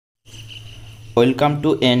Welcome to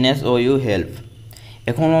NSOU help.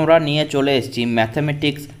 এখন আমরা নিয়ে চলে এসেছি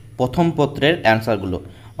ম্যাথামেটিক্স প্রথম পত্রের অ্যান্সারগুলো,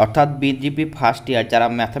 অর্থাৎ বিজিপি ফার্স্ট ইয়ার যারা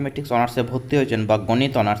ম্যাথামেটিক্স অনার্সে ভর্তি হয়েছেন বা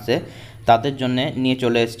গণিত অনার্সে, তাদের জন্য নিয়ে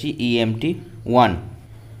চলে এসেছি EMT 1।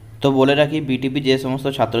 তো বলে রাখি, বিটিপি যে সমস্ত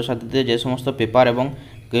ছাত্রছাত্রীদের যে সমস্ত পেপার এবং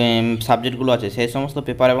সাবজেক্টগুলো আছে, সেই সমস্ত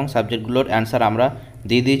পেপার এবং সাবজেক্টগুলোর অ্যান্সার আমরা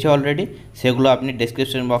দিয়ে দিয়েছি অলরেডি। সেগুলো আপনি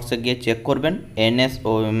ডেসক্রিপশন বক্সে গিয়ে চেক করবেন।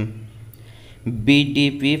 NSOU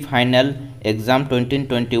BDP final exam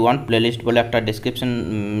 2021 playlist বলে একটা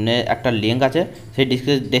ডেসক্রিপশনে একটা লিঙ্ক আছে।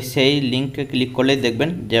 সেই লিঙ্কে ক্লিক করলেই দেখবেন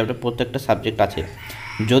যে প্রত্যেকটা সাবজেক্ট আছে।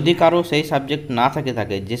 যদি কারো সেই সাবজেক্ট না থাকে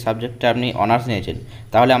যে সাবজেক্টটা আপনি অনার্স নিয়েছেন,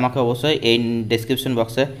 তাহলে আমাকে অবশ্যই এই ডেসক্রিপশন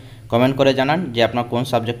বক্সে কমেন্ট করে জানান যে আপনার কোন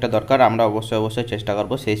সাবজেক্টটা দরকার। আমরা অবশ্যই চেষ্টা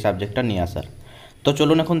করব সেই সাবজেক্টটা নিয়ে আসার। তো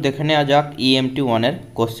চলুন এখন দেখে নেওয়া যাক EMT 1-এর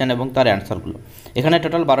কোশ্চেন এবং তার অ্যান্সারগুলো। এখানে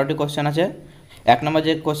টোটাল 12টি কোশ্চেন আছে। এক নম্বর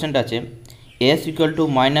যে কোশ্চেনটা আছে, s equal to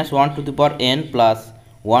 -1 to the power n plus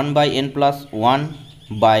 1 by n plus 1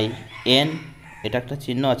 by n, এটা একটা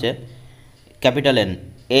চিহ্ন আছে ক্যাপিটাল N,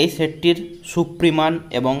 এই সেটটির সুপ্রিমান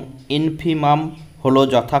এবং ইনফিমাম হলো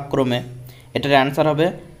যথাক্রমে। এটার অ্যান্সার হবে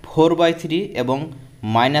 4/3 এবং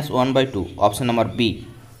 -1/2, অপশান নাম্বার বি।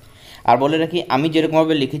 আর বলে রাখি, আমি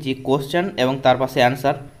যেরকমভাবে লিখেছি কোশ্চেন এবং তার পাশে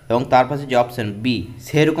অ্যান্সার এবং তার পাশে যে অপশান বি,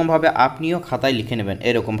 সেরকমভাবে আপনিও খাতায় লিখে নেবেন।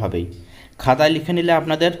 এরকমভাবেই খাতায় লিখে নিলে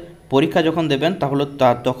আপনাদের পরীক্ষা যখন দেবেন তাহলে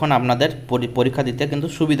তখন আপনাদের পরীক্ষা দিতে কিন্তু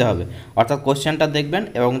সুবিধা হবে। অর্থাৎ কোশ্চেনটা দেখবেন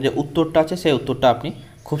এবং যে উত্তরটা আছে সেই উত্তরটা আপনি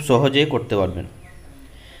খুব সহজেই করতে পারবেন।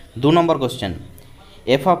 2 নম্বর question,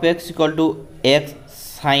 f of x equal to x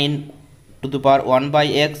sin to the power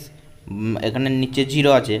 1/x, এখানে নিচে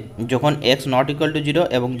 0 আছে, যখন x not equal to 0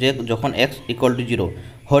 এবং যখন x equal to 0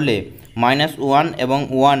 হলে -1 এবং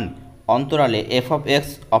 1 অন্তরালে f of x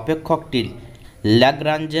অপেক্ষকটির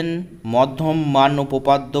ল্যাগ্রাঞ্জেন মধ্যম মান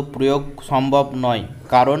উপপাদ্য প্রয়োগ সম্ভব নয়,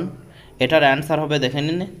 কারণ এটার অ্যান্সার হবে, দেখে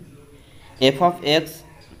নিন, f of x,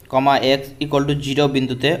 x equal to 0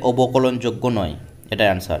 বিন্দুতে অবকলনযোগ্য নয়। এটা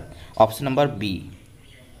answer, option number B.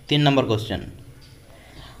 3 number question,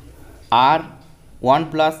 R 1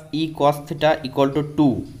 plus E cos theta equal to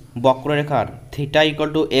 2 বক্ররেখার থিটা ইকুয়াল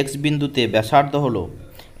টু এক্স বিন্দুতে ব্যাসার্ধ হলো।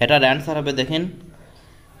 এটার অ্যান্সার হবে, দেখেন,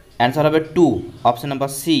 অ্যান্সার হবে 2, option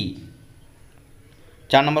number C.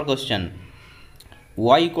 4 number question,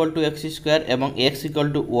 y equal to x square এবং x equal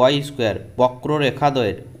to Y square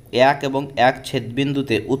বক্ররেখাদ্বয়ের 1 এবং 1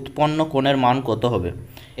 ছেদবিন্দুতে উৎপন্ন কোণের মান কত হবে?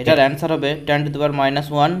 এটার অ্যান্সার হবে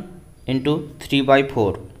 10⁻⁻1 ×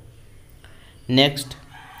 3/4। Next,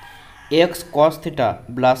 x cos theta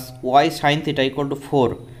plus y sin theta equal to 4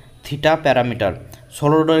 theta parameter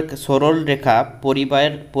সরল রেখা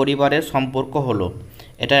পরিবারের সম্পর্ক হলো।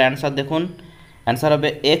 এটার অ্যান্সার দেখুন, অ্যান্সার হবে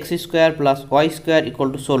x square plus Y square equal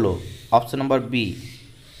to 16, option number B.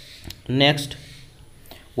 Next,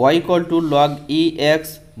 y equal to log ex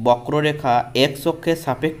বক্ররেখা x অক্ষের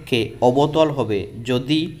সাপেক্ষে অবতল হবে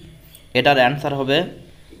যদি, এটার অ্যান্সার হবে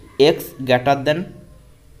x greater than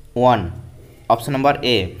 1, option number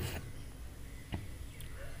A.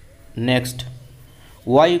 Next,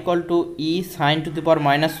 y equal to E sign to the পাওয়ার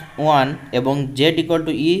 -1 এবং z equal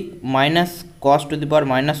to E minus cos to the power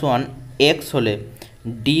 -1 x হলে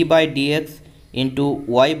d/dx into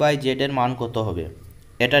y/z এর মান কত হবে?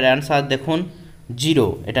 এটার অ্যান্সার দেখুন 0,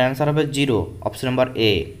 এটার অ্যান্সার হবে 0, অপশন নাম্বার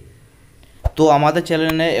এ। তো আমাদের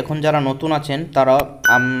চ্যানেলে এখন যারা নতুন আছেন তারা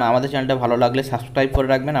আমাদের চ্যানেলটা ভালো লাগলে সাবস্ক্রাইব করে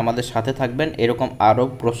রাখবেন, আমাদের সাথে থাকবেন এরকম আরও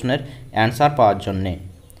প্রশ্নের অ্যান্সার পাওয়ার জন্যে।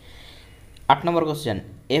 8 নম্বর question,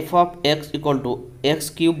 f of x equal to x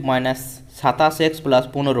cube minus 27x plus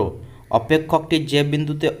 15 অপেক্ষকটির যে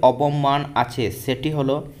বিন্দুতে অবমান আছে সেটি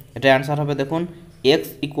হলো। এটা অ্যান্সার হবে, দেখুন, x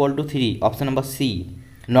equal to 3, option number C.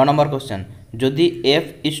 9 number question, যদি f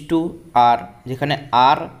ইজ টু r, যেখানে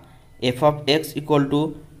r f of x equal to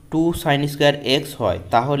 2 sin square x হয়,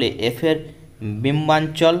 তাহলে f এর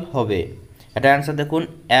বিম্বাঞ্চল হবে। এটা অ্যান্সার দেখুন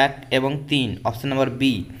 1 এবং 3, অপশান নাম্বার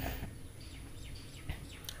বি।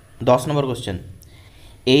 10 নম্বর question,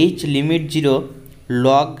 h limit 0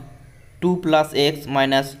 log 2 plus x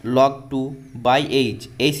minus log 2/h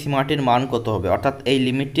এই সীমাটির মান কত হবে? অর্থাৎ এই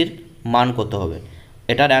লিমিটটির মান কত হবে?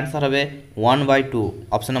 এটার অ্যান্সার হবে 1/2,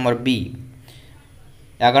 অপশান নাম্বার বি।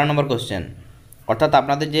 11 নম্বর কোশ্চেন, অর্থাৎ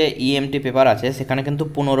আপনাদের যে EMT পেপার আছে সেখানে কিন্তু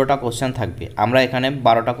 15টা কোশ্চেন থাকবে, আমরা এখানে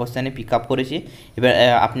 12টা কোশ্চেনে পিক আপ করেছি। এবার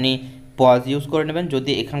আপনি পজ ইউজ করে নেবেন,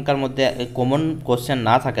 যদি এখানকার মধ্যে কমন কোশ্চেন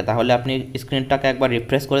না থাকে তাহলে আপনি স্ক্রিনটাকে একবার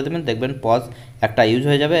রিফ্রেশ করে দেবেন, দেখবেন পজ একটা ইউজ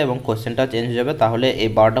হয়ে যাবে এবং কোশ্চেনটা চেঞ্জ হয়ে যাবে। তাহলে এই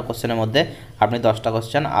 12টা কোশ্চেনের মধ্যে আপনি 10টা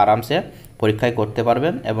কোশ্চেন আরামসে পরীক্ষায় করতে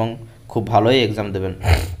পারবেন এবং খুব ভালোই এক্সাম দেবেন।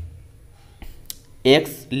 x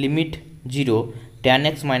limit 0 tan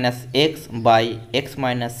x minus x by x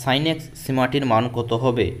minus sine x সীমাটির মান কত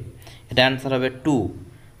হবে? এটা অ্যান্সার হবে 2,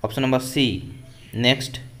 option number C.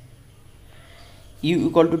 Next, you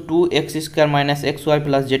equal to 2x² - xy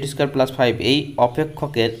 + z² + 5 এই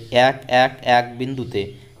অপেক্ষকের 1 1 1 বিন্দুতে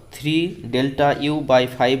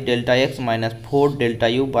 3Δu/5 Δx -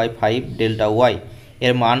 4Δu/5 Δy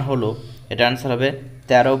এর মান হলো, এটা অ্যান্সার হবে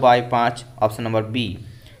 13/5, অপশন নাম্বার বি।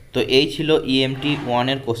 তো এই ছিল ইএমটি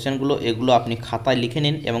 1-এর কোশ্চেনগুলো। এগুলো আপনি খাতায় লিখে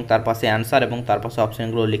নিন এবং তার পাশে অ্যান্সার এবং তার পাশে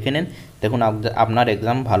অপশানগুলো লিখে নিন, দেখুন আপনার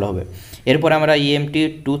এক্সাম ভালো হবে। এরপর আমরা ইএমটি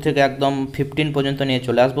 2 থেকে একদম 15 পর্যন্ত নিয়ে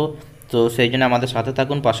চলে আসবো। তো সেই জন্য আমাদের সাথে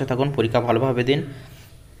থাকুন, পাশে থাকুন, পরীক্ষা ভালোভাবে দিন।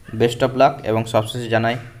 বেস্ট অফ লাক এবং সবশেষে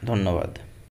জানাই ধন্যবাদ।